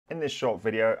In this short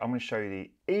video, I'm going to show you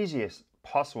the easiest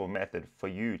possible method for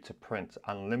you to print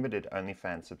unlimited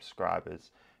OnlyFans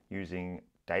subscribers using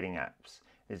dating apps.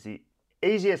 It's the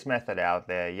easiest method out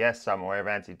there. Yes, I'm aware of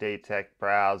anti-detect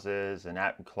browsers and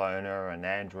app cloner and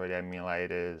Android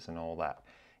emulators and all that.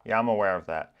 Yeah, I'm aware of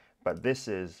that. But this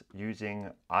is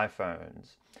using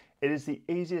iPhones. It is the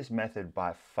easiest method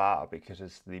by far because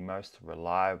it's the most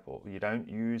reliable. You don't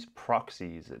use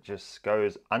proxies, it just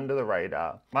goes under the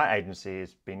radar. My agency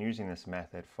has been using this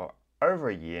method for over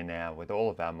a year now with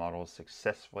all of our models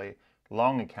successfully.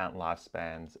 Long account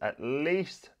lifespans, at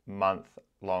least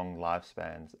month-long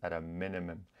lifespans at a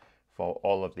minimum for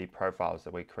all of the profiles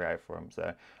that we create for them.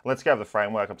 So let's go over the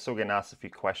framework. I'm still getting asked a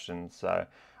few questions, so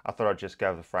I thought I'd just go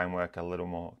over the framework a little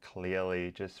more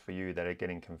clearly just for you that are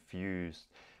getting confused.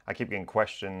 I keep getting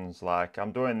questions like,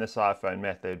 I'm doing this iPhone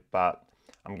method, but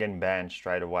I'm getting banned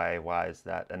straight away. Why is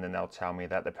that? And then they'll tell me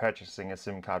that they're purchasing a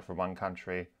SIM card from one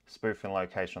country, spoofing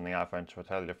location on the iPhone to a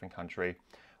totally different country,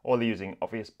 or they're using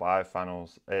obvious bio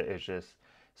funnels. It's just,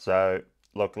 so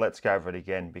look, let's go over it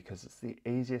again because it's the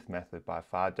easiest method by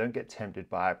far. Don't get tempted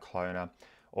by app cloner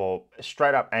or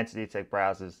straight up anti-detect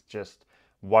browsers. Just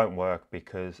won't work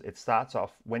because it starts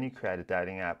off when you create a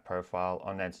dating app profile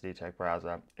on an anti-detect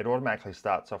browser, it automatically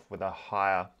starts off with a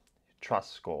higher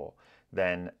trust score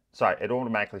than, it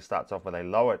automatically starts off with a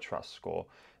lower trust score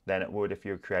than it would if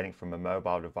you're creating from a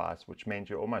mobile device, which means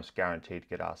you're almost guaranteed to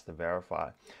get asked to verify.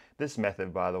 This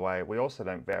method, by the way, we also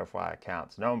don't verify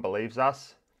accounts. No one believes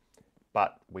us,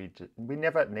 but we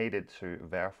never needed to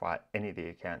verify any of the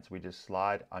accounts. We just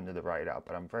slide under the radar,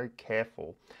 but I'm very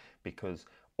careful because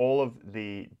all of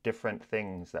the different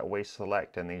things that we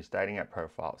select in these dating app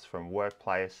profiles, from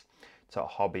workplace to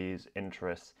hobbies,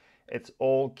 interests, it's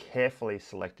all carefully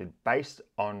selected based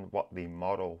on what the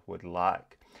model would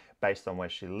like. Based on where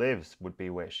she lives would be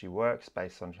where she works.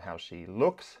 Based on how she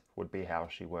looks would be how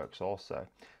she works also.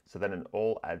 So then it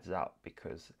all adds up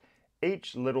because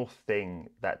each little thing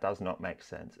that does not make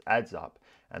sense adds up,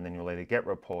 and then you'll either get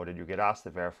reported, you'll get asked to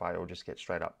verify, or just get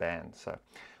straight up banned. So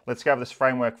let's go over this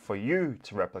framework for you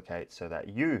to replicate so that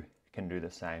you can do the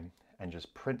same and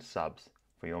just print subs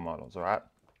for your models, all right?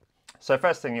 So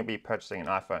first thing, you'll be purchasing an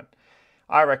iPhone.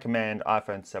 I recommend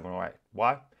iPhone 7 or 8.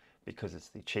 Why? Because it's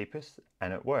the cheapest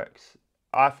and it works.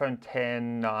 iPhone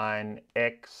 10, 9,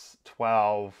 X,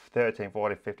 12, 13,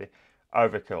 14, 15,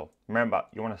 overkill. Remember,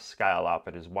 you want to scale up.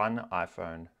 It is one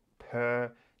iPhone per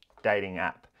dating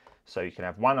app. So you can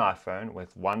have one iPhone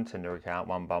with one Tinder account,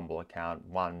 one Bumble account,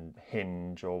 one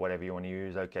Hinge or whatever you want to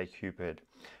use, OkCupid.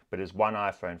 But it's one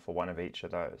iPhone for one of each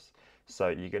of those. So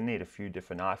you're going to need a few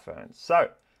different iPhones. So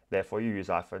therefore you use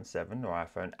iPhone 7 or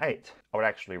iPhone 8. I would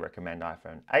actually recommend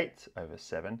iPhone 8 over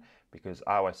 7 because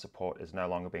iOS support is no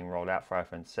longer being rolled out for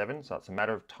iPhone 7. So it's a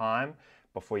matter of time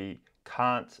before you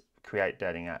can't create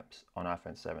dating apps on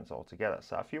iPhone 7s altogether.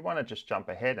 So if you want to just jump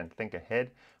ahead and think ahead,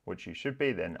 which you should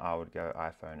be, then I would go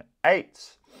iPhone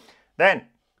 8. Then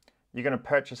you're going to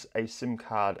purchase a SIM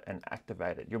card and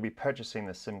activate it. You'll be purchasing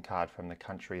the SIM card from the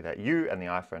country that you and the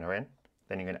iPhone are in.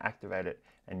 Then you're going to activate it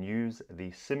and use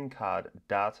the SIM card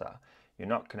data. You're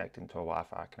not connecting to a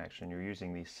Wi-Fi connection. You're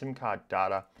using the SIM card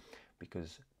data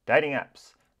because dating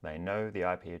apps, they know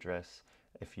the IP address.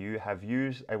 If you have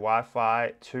used a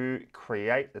Wi-Fi to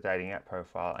create the dating app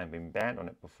profile and been banned on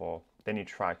it before, then you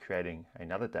try creating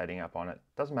another dating app on it.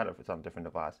 Doesn't matter if it's on a different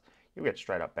device, you'll get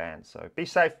straight up banned. So be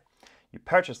safe. You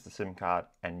purchase the SIM card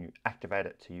and you activate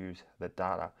it to use the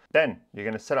data. Then you're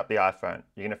going to set up the iPhone.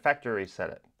 You're going to factory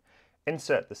reset it.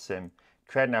 Insert the SIM,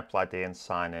 create an Apple ID and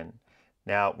sign in.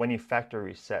 Now, when you factory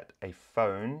reset a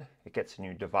phone, it gets a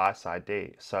new device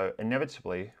ID. So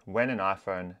inevitably, when an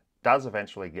iPhone does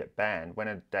eventually get banned, when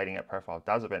a dating app profile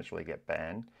does eventually get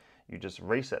banned, you just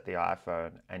reset the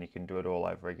iPhone and you can do it all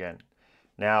over again.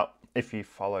 Now, if you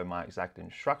follow my exact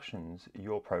instructions,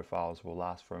 your profiles will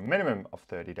last for a minimum of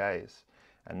 30 days.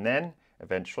 And then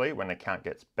eventually when the account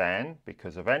gets banned,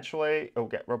 because eventually it'll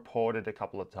get reported a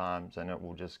couple of times and it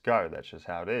will just go, that's just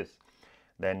how it is.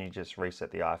 Then you just reset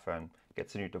the iPhone,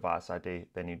 gets a new device ID,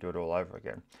 then you do it all over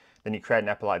again. Then you create an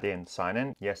Apple ID and sign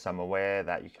in. Yes, I'm aware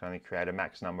that you can only create a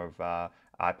max number of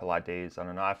Apple IDs on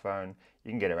an iPhone. You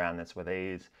can get around this with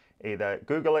ease. Either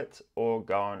Google it or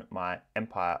go on my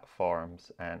Empire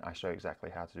forums and I show you exactly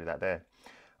how to do that there.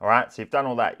 All right, so you've done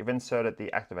all that. You've inserted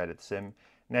the activated SIM.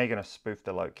 Now you're going to spoof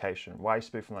the location. Why are you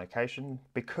spoofing location?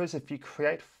 Because if you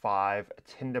create 5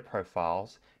 Tinder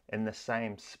profiles in the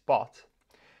same spot,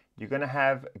 you're going to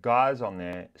have guys on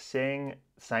there seeing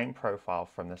the same profile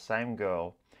from the same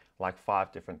girl like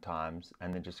 5 different times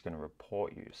and they're just going to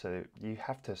report you. So you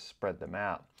have to spread them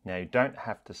out. Now you don't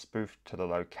have to spoof to the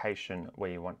location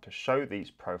where you want to show these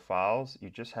profiles.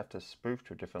 You just have to spoof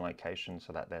to a different location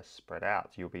so that they're spread out.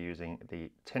 You'll be using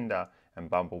the Tinder and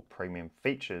Bumble premium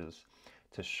features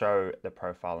to show the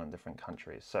profile in different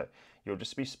countries. So you'll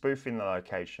just be spoofing the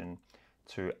location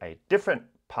to a different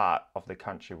part of the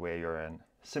country where you're in,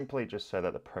 simply just so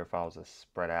that the profiles are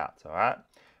spread out, all right?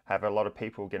 I have a lot of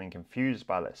people getting confused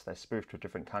by this. They spoof to a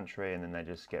different country and then they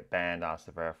just get banned, asked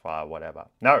to verify, whatever.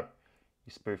 No,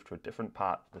 you spoof to a different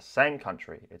part of the same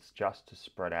country. It's just to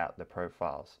spread out the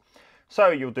profiles. So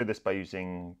you'll do this by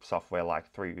using software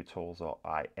like 3U Tools or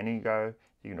iAnyGo.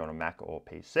 You can do it on a Mac or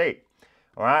PC.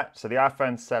 All right, so the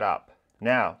iPhone's set up.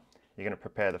 Now, you're going to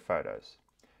prepare the photos.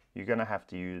 You're going to have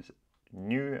to use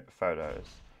new photos.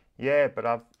 Yeah, but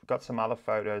I've got some other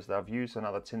photos that I've used on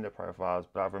other Tinder profiles,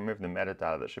 but I've removed the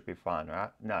metadata. That should be fine,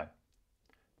 right? No.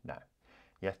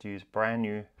 You have to use brand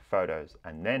new photos,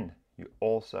 and then you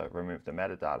also remove the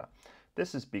metadata.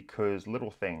 This is because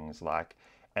little things like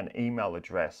an email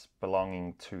address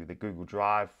belonging to the Google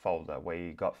Drive folder where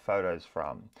you got photos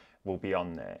from will be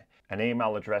on there. An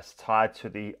email address tied to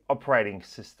the operating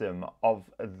system of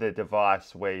the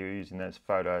device where you're using those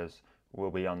photos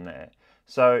will be on there.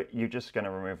 So you're just going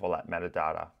to remove all that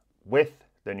metadata with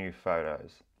the new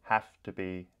photos. Have to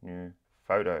be new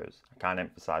photos. I can't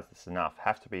emphasize this enough.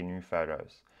 Have to be new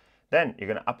photos. Then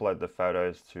you're going to upload the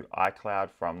photos to iCloud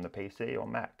from the PC or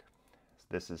Mac.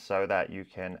 This is so that you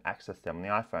can access them on the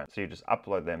iPhone. So you just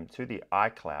upload them to the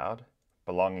iCloud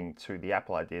belonging to the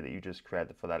Apple ID that you just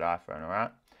created for that iPhone, all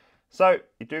right? So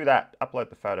you do that, upload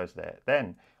the photos there.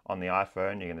 Then on the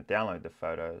iPhone, you're going to download the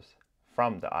photos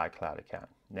from the iCloud account.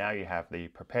 Now you have the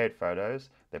prepared photos.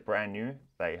 They're brand new.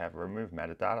 They have removed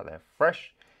metadata. They're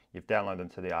fresh. You've downloaded them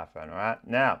to the iPhone, all right?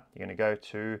 Now you're going to go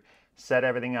to set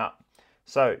everything up.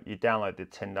 So you download the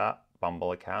Tinder,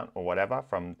 Bumble account or whatever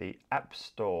from the App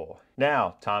Store.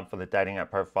 Now, time for the dating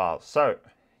app profiles. So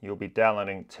you'll be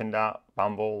downloading Tinder,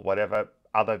 Bumble, whatever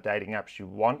other dating apps you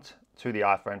want to the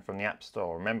iPhone from the App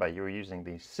Store. Remember, you're using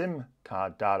the SIM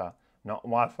card data, not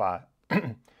Wi-Fi.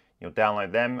 You'll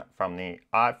download them from the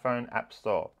iPhone App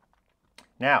Store.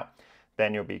 Now,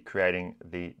 then you'll be creating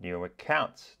the new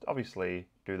accounts. Obviously,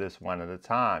 do this one at a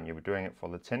time. You'll be doing it for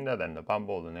the Tinder, then the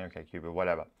Bumble, then the OkCupid,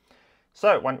 whatever.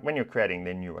 So when you're creating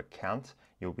the new account,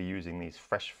 you'll be using these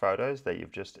fresh photos that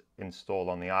you've just installed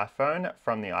on the iPhone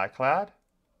from the iCloud.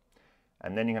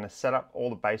 And then you're going to set up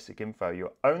all the basic info.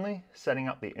 You're only setting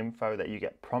up the info that you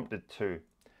get prompted to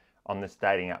on this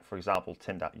dating app, for example,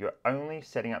 Tinder. You're only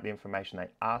setting up the information they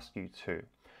ask you to.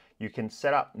 You can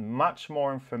set up much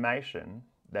more information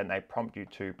than they prompt you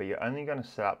to, but you're only going to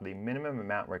set up the minimum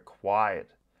amount required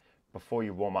before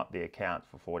you warm up the account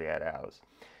for 48 hours.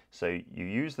 So you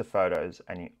use the photos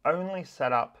and you only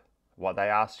set up what they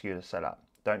ask you to set up.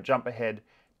 Don't jump ahead.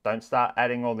 Don't start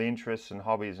adding all the interests and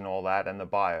hobbies and all that and the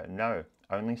bio. No,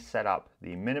 only set up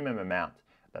the minimum amount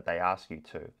that they ask you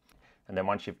to. And then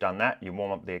once you've done that, you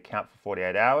warm up the account for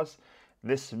 48 hours.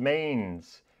 This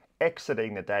means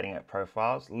exiting the dating app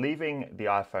profiles, leaving the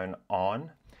iPhone on,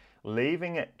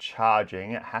 leaving it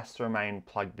charging. It has to remain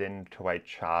plugged into a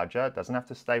charger. It doesn't have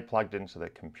to stay plugged into the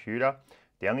computer.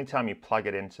 The only time you plug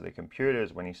it into the computer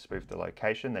is when you spoof the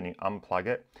location, then you unplug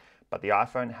it. But the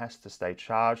iPhone has to stay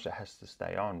charged, it has to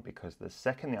stay on, because the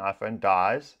second the iPhone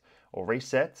dies or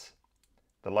resets,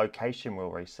 the location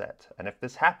will reset. And if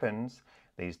this happens,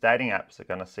 these dating apps are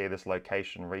going to see this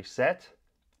location reset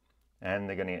and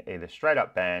they're going to get either straight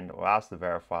up banned or asked to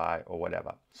verify or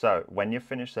whatever. So when you're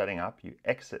finished setting up, you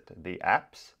exit the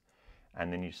apps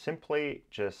and then you simply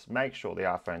just make sure the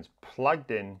iPhone's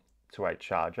plugged in to a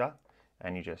charger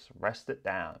and you just rest it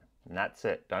down. And that's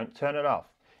it. Don't turn it off.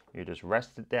 You just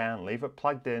rest it down, leave it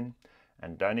plugged in,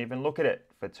 and don't even look at it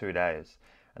for 2 days.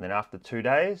 And then after 2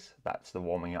 days, that's the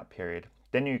warming up period.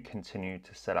 Then you continue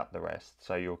to set up the rest.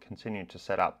 So you'll continue to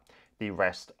set up the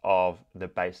rest of the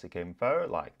basic info,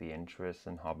 like the interests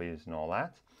and hobbies and all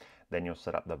that. Then you'll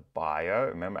set up the bio.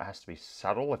 Remember, it has to be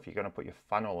subtle. If you're going to put your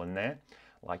funnel in there,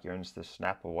 like your Insta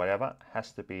Snap or whatever, it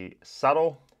has to be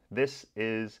subtle. This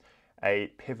is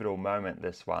a pivotal moment,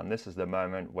 this one. This is the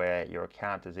moment where your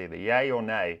account is either yay or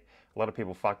nay. A lot of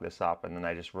people fuck this up and then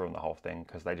they just ruin the whole thing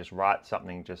because they just write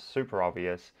something just super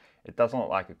obvious. It doesn't look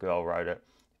like a girl wrote it.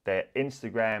 Their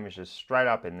Instagram is just straight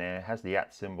up in there, has the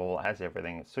 @ symbol, has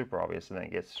everything. It's super obvious, and then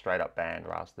it gets straight up banned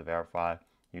or asked to verify,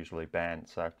 usually banned.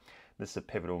 So this is a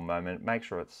pivotal moment. Make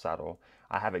sure it's subtle.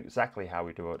 I have exactly how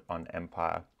we do it on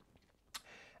Empire.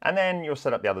 And then you'll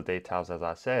set up the other details, as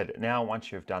I said. Now,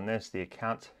 once you've done this, the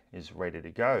account is ready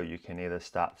to go. You can either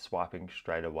start swiping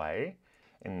straight away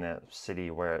in the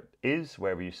city where it is,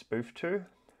 wherever you spoof to,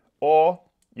 or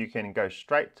you can go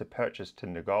straight to purchase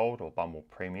Tinder Gold or Bumble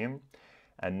Premium,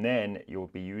 and then you'll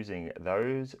be using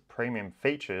those premium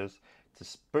features to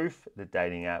spoof the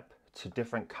dating app to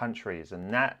different countries,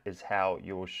 and that is how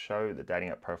you will show the dating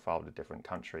app profile to different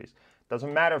countries.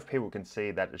 Doesn't matter if people can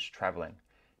see that it's traveling.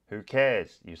 Who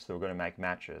cares? You're still going to make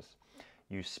matches.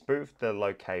 You spoof the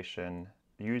location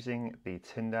using the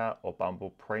Tinder or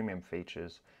Bumble Premium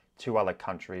features to other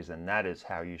countries, and that is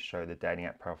how you show the dating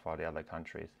app profile to other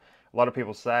countries. A lot of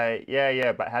people say,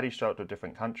 yeah, but how do you show it to a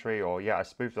different country? Or yeah, I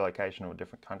spoofed the location of a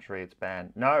different country, it's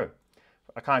banned. No,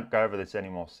 I can't go over this any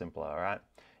more simpler, all right?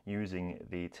 Using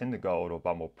the Tinder Gold or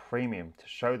Bumble Premium to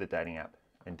show the dating app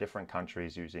in different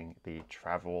countries using the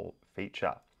travel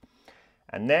feature.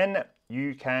 And then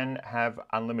you can have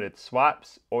unlimited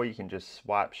swipes, or you can just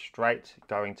swipe straight,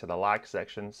 going to the like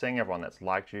section, seeing everyone that's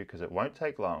liked you, because it won't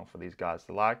take long for these guys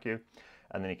to like you.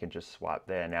 And then you can just swipe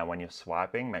there. Now, when you're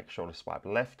swiping, make sure to swipe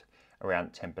left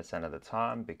around 10% of the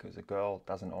time, because a girl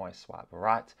doesn't always swipe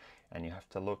right, and you have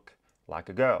to look like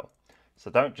a girl.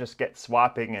 So don't just get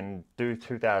swiping and do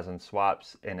 2,000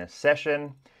 swipes in a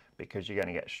session, because you're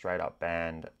going to get straight up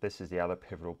banned. This is the other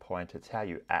pivotal point. It's how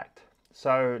you act.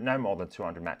 So no more than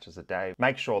 200 matches a day.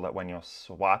 Make sure that when you're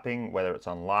swiping, whether it's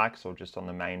on likes or just on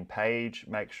the main page,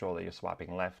 make sure that you're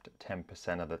swiping left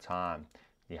 10% of the time.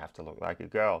 You have to look like a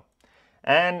girl.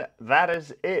 And that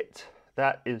is it.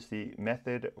 That is the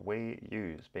method we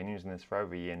use. Been using this for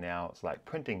over a year now. It's like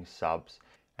printing subs.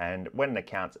 And when an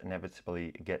account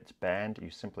inevitably gets banned,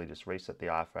 you simply just reset the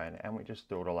iPhone and we just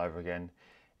do it all over again.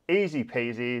 Easy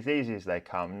peasy, as easy as they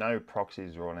come. No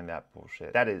proxies or any of that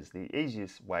bullshit. That is the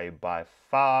easiest way by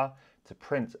far to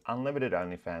print unlimited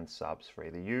OnlyFans subs for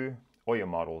either you or your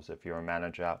models if you're a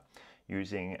manager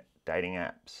using dating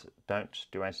apps. Don't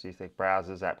do HTTP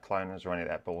browsers, app cloners, or any of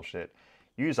that bullshit.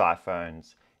 Use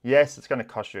iPhones. Yes, it's going to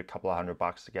cost you a couple of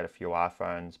 $100 to get a few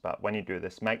iPhones, but when you do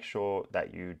this, make sure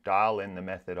that you dial in the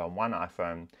method on one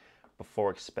iPhone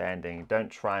before expanding. Don't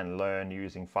try and learn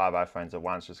using 5 iPhones at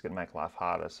once, just going to make life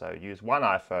harder. So use one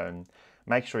iPhone,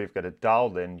 make sure you've got it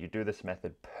dialed in, you do this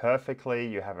method perfectly,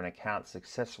 you have an account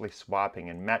successfully swiping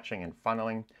and matching and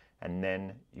funneling, and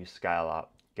then you scale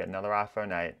up. Get another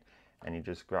iPhone 8 and you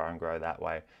just grow and grow that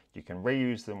way. You can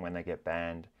reuse them when they get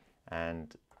banned,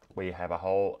 and we have a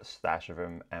whole stash of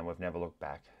them and we've never looked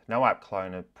back. No app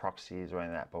cloner, proxies, or any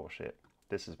of that bullshit.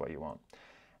 This is what you want.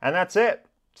 And that's it.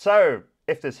 So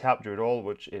if this helped you at all,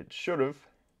 which it should have,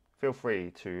 feel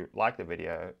free to like the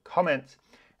video, comment,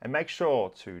 and make sure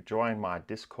to join my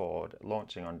Discord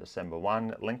launching on December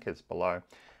 1. Link is below.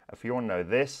 If you want to know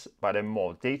this, but in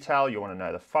more detail, you want to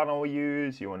know the funnel we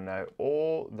use, you want to know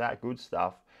all that good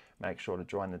stuff, make sure to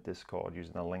join the Discord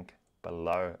using the link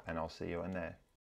below, and I'll see you in there.